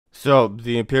So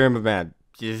the Imperium of Man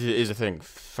is a thing.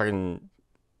 Fucking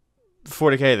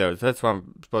 40k though. That's what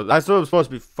I'm supposed. That's what I'm supposed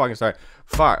to be fucking sorry.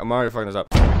 Fuck, I'm already fucking this up.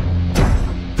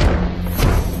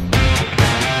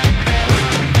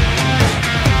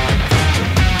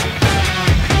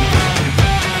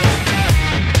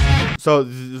 So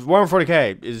Warhammer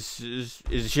 40k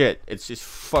is shit. It's just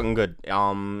fucking good.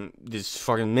 These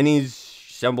fucking minis,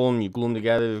 assemble them, you glue them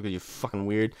together because you're fucking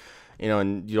weird, you know,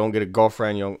 and you don't get a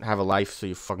girlfriend, you don't have a life, so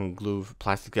you fucking glue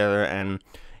plastic together, and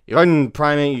you fucking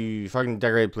prime it, you fucking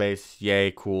decorate a place,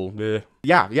 yay, cool. Bleh.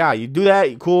 Yeah, you do that,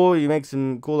 you cool, you make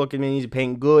some cool looking minis, you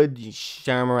paint good, you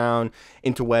share them around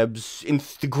interwebs,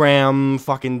 Instagram,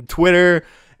 fucking Twitter,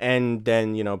 and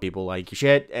then, you know, people like your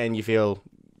shit, and you feel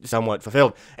somewhat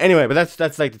fulfilled. Anyway, but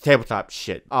that's like the tabletop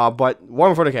shit. But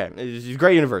Warhammer 40k is a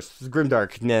great universe. It's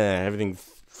grimdark. Nah, everything's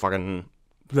fucking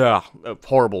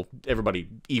horrible. Everybody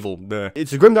evil.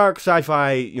 It's a grimdark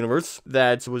sci-fi universe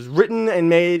that was written and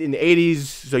made in the 80s,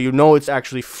 so you know it's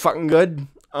actually fucking good.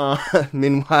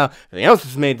 Meanwhile, everything else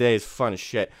that's made today is fun as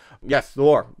shit. Yes, the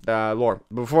lore.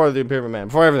 Before the Imperium Man,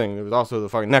 before everything, there was also the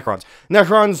fucking Necrons.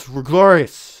 Necrons were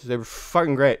glorious. They were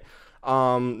fucking great.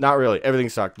 Not really. Everything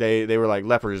sucked. They were like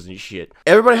lepers and shit.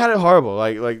 Everybody had it horrible.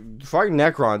 Like fucking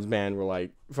Necrons, man, were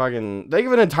like fucking. They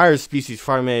give an entire species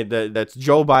fucking made that's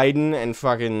Joe Biden and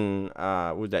fucking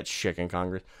with that chick in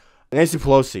Congress, Nancy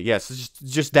Pelosi. Yes, it's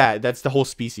just that. That's the whole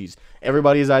species.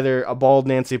 Everybody is either a bald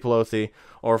Nancy Pelosi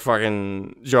or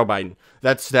fucking Joe Biden.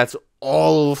 That's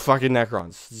all fucking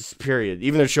Necrons. Just period.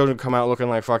 Even their children come out looking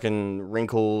like fucking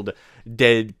wrinkled,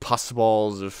 dead pus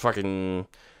balls of fucking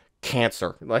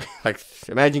cancer. Like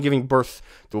imagine giving birth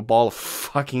to a ball of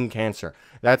fucking cancer.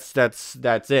 That's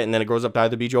it. And then it grows up to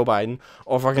either be Joe Biden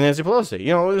or fucking Nancy Pelosi.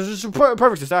 You know, it's just a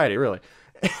perfect society, really.